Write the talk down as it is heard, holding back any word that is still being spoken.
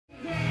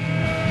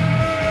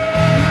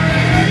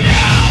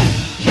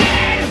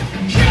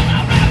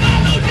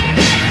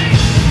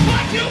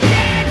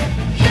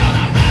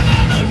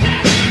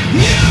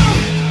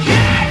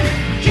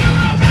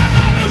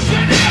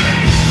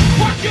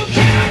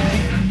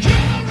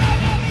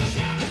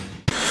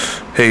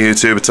Hey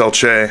YouTube, it's El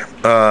Che.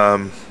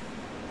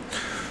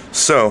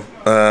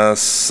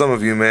 Some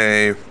of you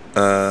may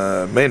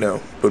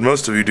know, but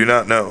most of you do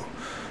not know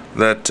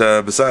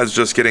that besides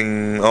just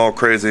getting all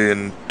crazy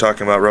and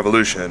talking about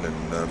revolution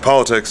and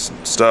politics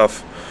and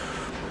stuff,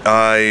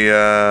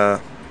 I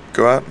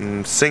go out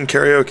and sing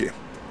karaoke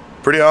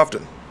pretty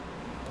often.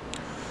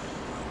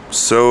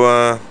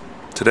 So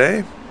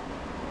today,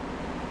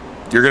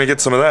 you're gonna get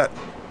some of that.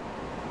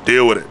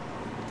 Deal with it.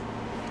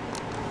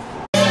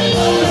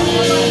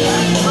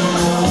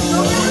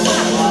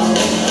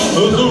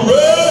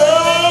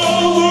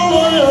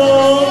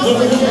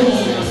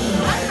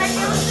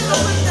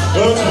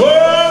 That's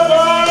where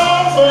my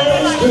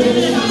face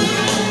is.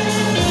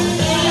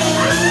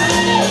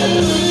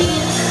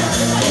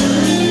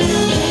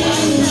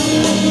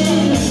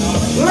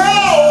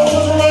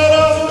 Lord, right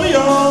out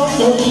beyond.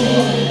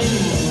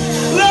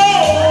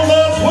 Lord,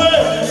 that's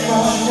where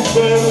my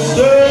face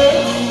is.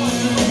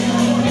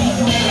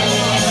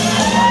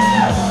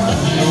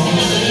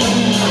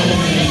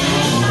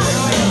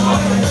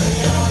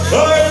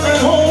 I've been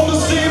home to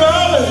see my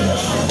lady.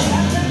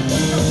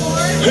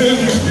 And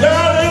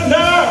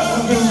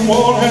 99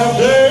 won't have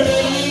day.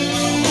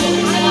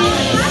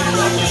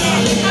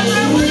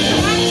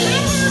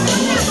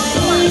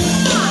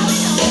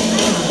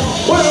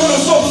 Well,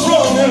 there's something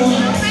wrong here.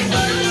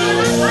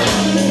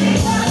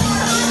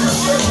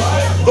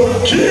 The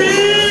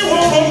key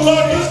won't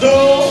unlock his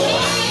door.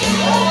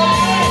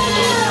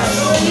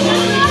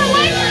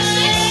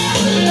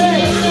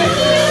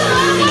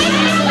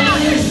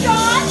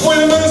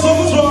 Well, there's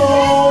something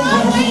wrong.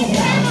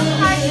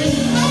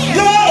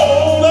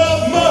 Lord, that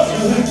must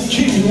be the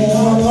key won't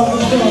unlock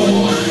his door.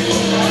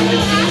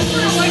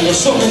 There's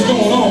something's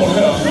going on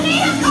here.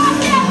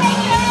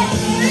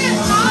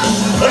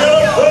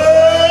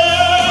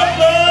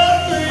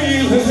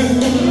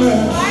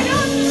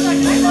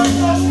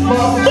 My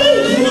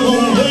baby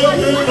won't let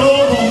me know.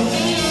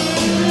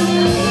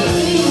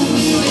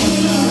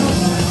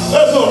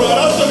 That's alright, I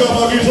still got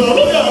my guitar.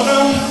 Look out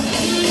now.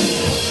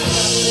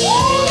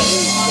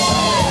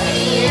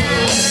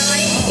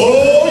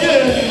 Oh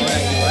yeah.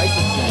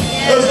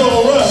 That's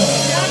alright.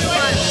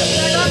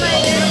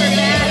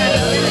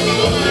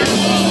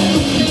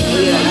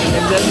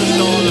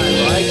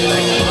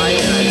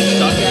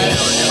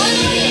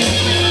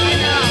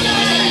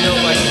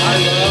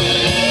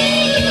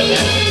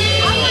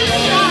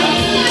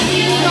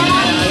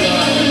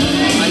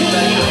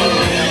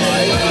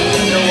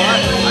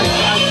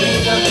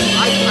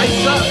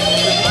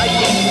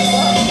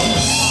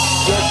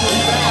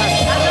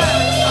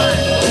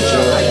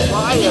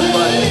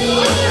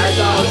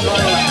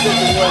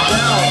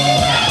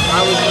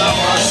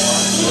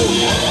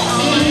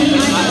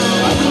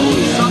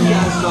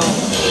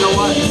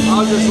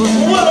 I'll just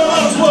listen. Well, I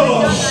might as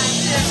well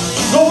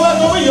go back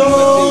over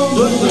young.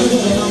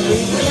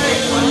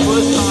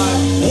 First time.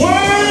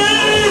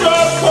 Way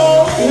back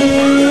on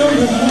him.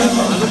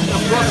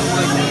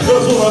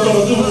 That's what I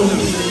gotta do.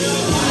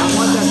 And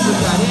once I put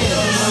that in,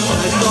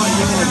 I started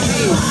giving a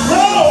cue. No,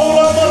 I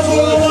might as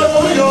well go back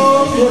over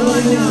young.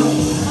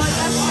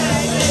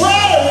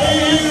 Way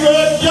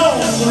back young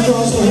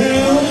across the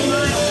hill.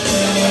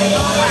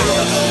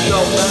 So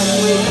last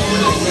week,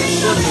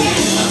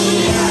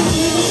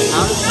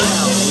 how does it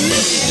sound?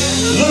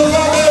 Look, I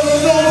never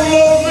don't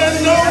love me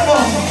no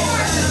more.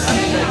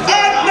 I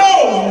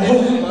know.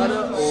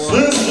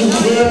 Listen,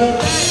 man.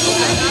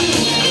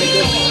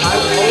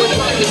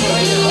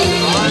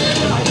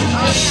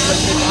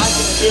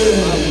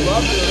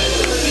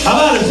 How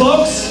about it,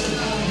 folks?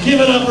 Give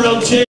it up,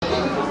 real chick.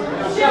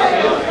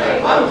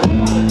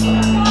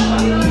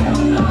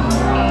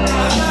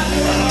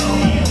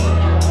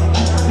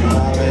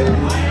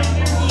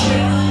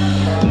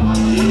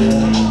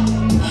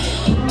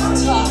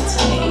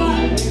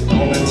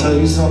 Tell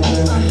you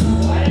something, I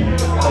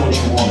know what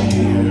you want to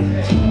hear.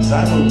 'Cause I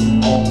know you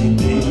want me,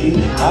 baby.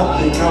 I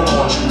think I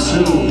want you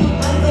too.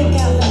 I think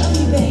I love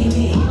you,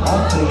 baby. I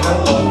think I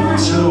love you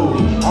too.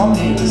 I'm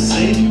here to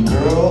save you,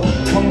 girl.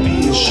 Come be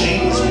in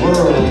Shady's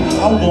world.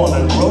 I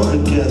wanna grow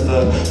together.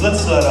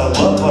 Let's let our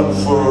love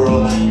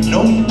unfurl.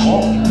 Know you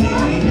want me,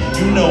 baby.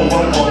 You know I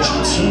want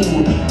you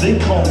too. They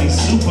call me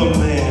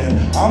Superman.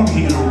 I'm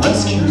here to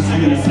rescue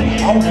you.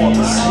 I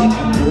wanna save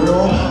you,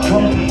 girl.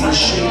 Come be in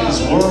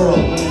Shady's world.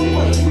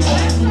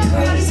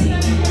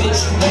 Bitch,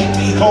 you make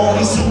me call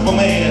me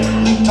Superman.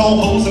 Leap tall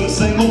hoes in a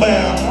single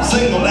bound.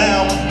 Single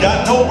now,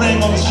 got no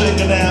ring on his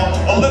finger now.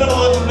 A little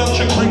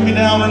chick bring me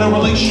down in a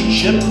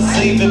relationship.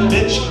 Save it,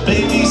 bitch.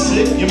 Baby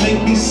sick, you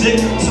make me sick.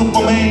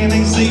 Superman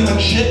ain't saving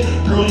shit.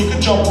 Girl, you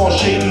can jump on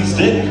Shady's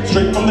dick.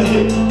 Straight from the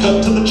hip,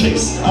 cut to the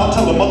chase. I'll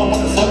tell a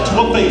motherfucker fuck to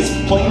her face.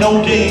 Play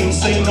no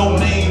games, say no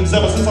names.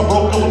 Ever since I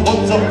broke up with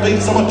what's up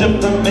face, I'm a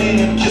different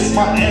man. Kiss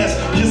my ass,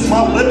 kiss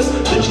my lips.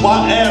 Bitch,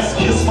 why ass?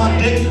 Kiss my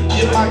dick,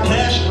 get my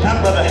cash.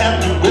 I'd rather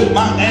have you with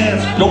my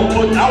ass. Don't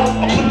put out,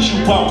 I'll put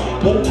you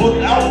out. Won't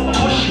put out, I'll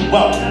push you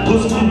out.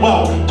 Puss you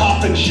out,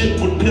 pop it and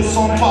shit would piss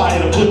on fire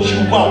to put you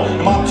out.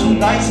 Am I too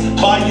nice?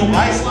 Buy you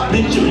ice,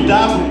 make you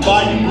die, would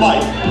buy you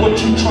life.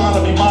 What you trying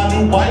to be my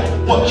new wife?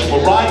 What you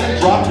a ride,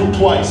 drop you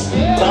twice.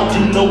 But I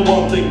do know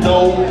one thing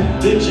though,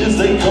 bitches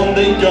they come,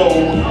 they go.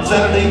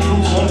 Saturday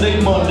through Sunday,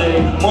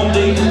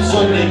 Monday through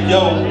Sunday,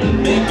 yo.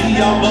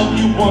 Maybe I'll love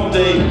you one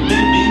day,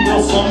 maybe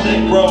we'll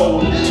someday grow.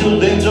 Till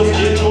then just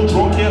get your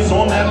drunk ass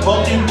on that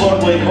fucking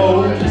runway,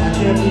 ho. I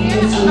can't be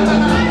your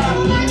Superman,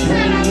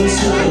 can't be your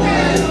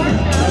Superman,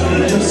 can't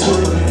be your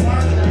Superman,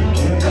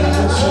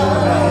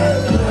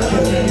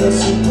 can't be your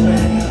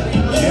Superman,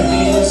 can't be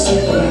your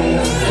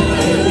Superman,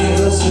 can't be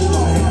your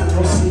Superman,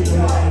 no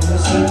Superman, no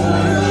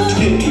Superman. You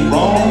get me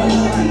wrong,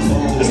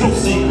 it's no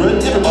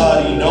secret,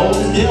 everybody knows.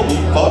 Yeah, we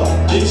fuck,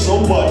 bitch, so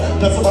what?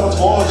 That's about as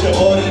far as your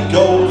buddy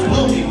goes.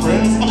 We'll be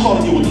friends, I'm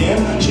calling you again.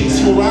 Chase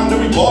you around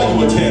every bar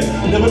you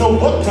attend. Never know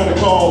what kind of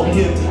call we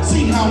hit.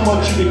 See how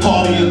much you be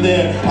partying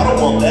then. I don't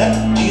want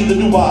that, neither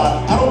do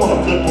I. I don't want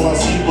to flip when I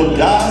see what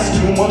guys.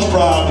 Too much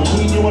pride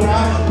between you and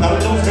I. Not a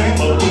joke fan,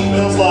 but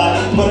females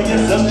lie. But I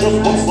guess that's just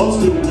what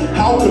sluts do.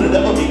 How could it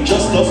ever be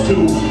just us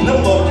two?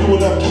 Never loved you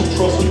enough to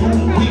trust you.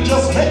 We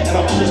just met and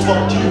I just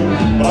fucked you.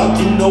 But I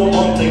do know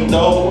one thing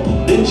though,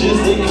 bitches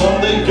they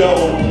come, they go.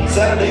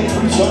 Saturday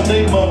through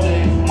Sunday,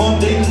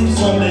 Monday through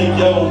Sunday,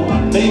 yo.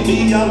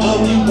 Maybe I'll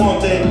love you one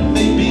day,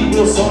 maybe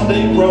we'll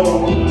someday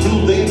grow.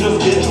 Till they just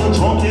get your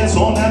drunk ass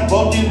on that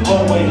fucking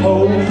runway,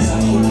 ho.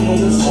 You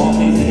just want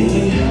me,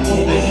 baby, I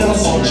think I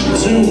want you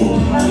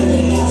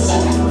too.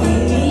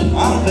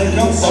 I think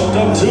I'm fucked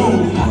up too.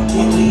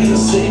 I'm here to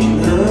save you,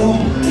 girl.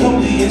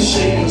 Come be and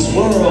shake this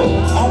world.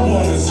 I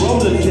wanna grow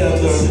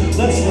together.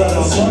 Let's let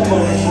our summer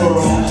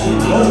unfurl. You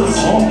know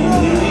it's on me,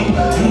 baby.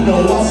 You know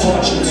I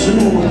want you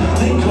too.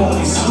 They call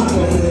me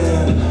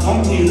Superman.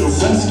 I'm here to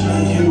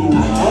rescue you. I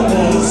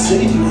wanna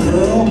save you,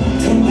 girl.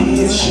 Come be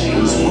and shake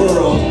this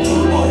world.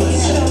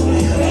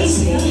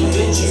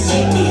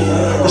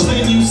 First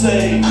thing you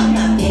say, I'm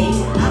not big,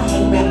 I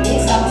hate rap big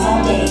songs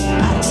all day.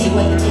 I don't see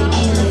what the big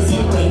deal is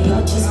anyway.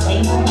 You're just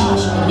plain on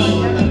Marshall with me.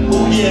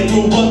 oh yeah,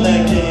 go run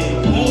that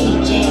game. Hey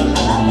Jay, I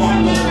love that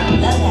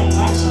name, love that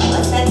action.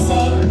 What's that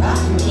say?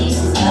 Rotten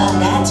pieces,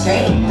 that's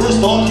great.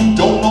 First off, you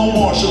don't know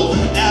Marshall,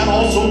 and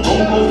also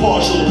don't go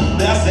partial.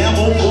 That's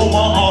ammo for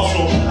my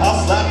arsenal.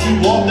 I'll slap you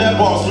off that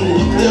bar stool.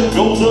 There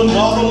goes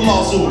another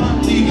lawsuit.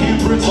 Leave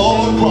handprints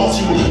all across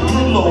you.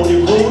 You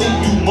loaded, loaded,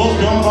 you must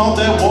gun off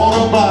that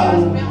water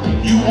bottle.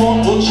 You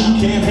want what you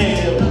can't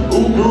have.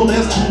 Oh girl,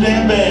 that's too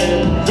damn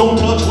bad. Don't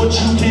touch what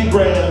you can't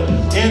grab.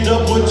 End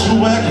up with two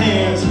whack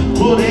hands.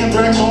 Put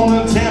anthrax on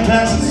the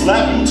Tampax and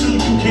slap you till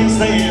you can't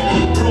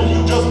stand. Girl,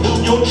 you just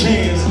blew your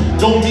chance.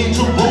 Don't mean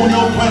to ruin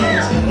your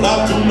plans, but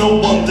I do know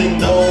one thing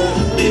though.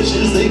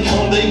 Bitches, they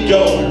come, they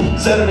go.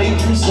 Saturday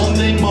through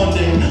Sunday,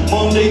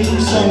 Monday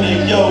through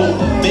Sunday, yo.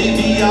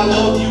 Maybe I'll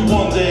love you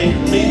one day,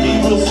 maybe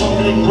we'll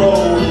someday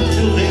grow.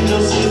 Till then,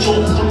 just hit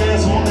your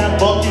ass on that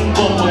fucking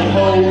runway,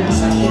 ho.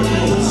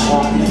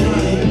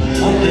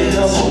 I think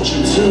I want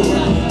you too.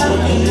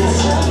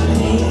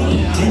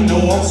 You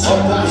know I'm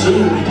something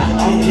too.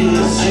 I'm here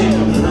to save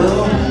you,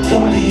 girl.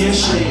 Come be and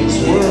shake this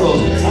world.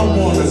 I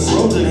wanna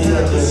grow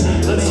together.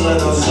 Let's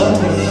let our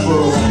love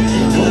unfurl.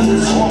 You know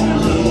it's on me,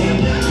 baby.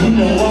 You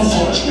know I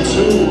want you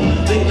too.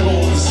 They call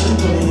me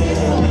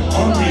Superman.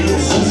 I'm here to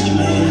rescue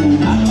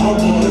you. I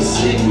wanna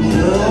save you,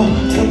 girl.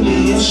 Come be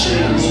and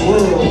shake this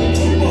world.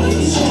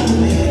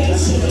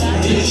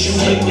 Bitch, you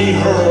make me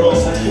hurl.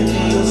 Can't be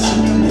your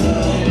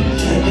Superman.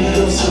 Can't be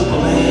your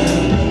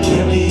Superman.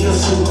 Can't be your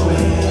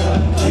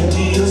Superman. Can't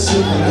be your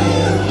Superman.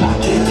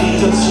 Can't be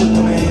your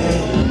Superman.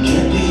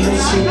 Can't be your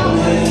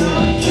Superman.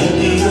 Can't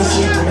be your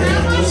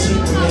Superman. Your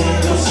Superman.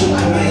 Your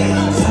Superman.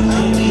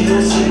 Can't be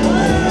your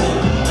Superman.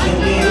 Can't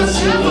be your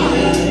Superman.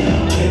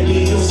 Can't be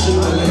your Superman.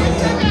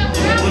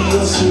 Can't be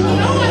your Superman.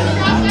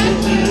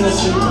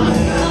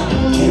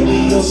 Can't be your Superman. Can't be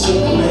your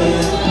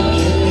Superman.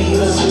 Can't be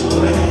your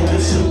Superman. Your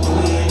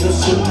Superman. Your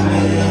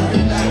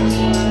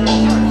Superman.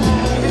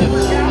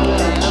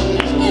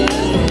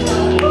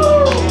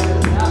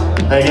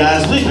 Hey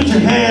guys, please put your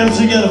hands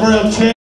together for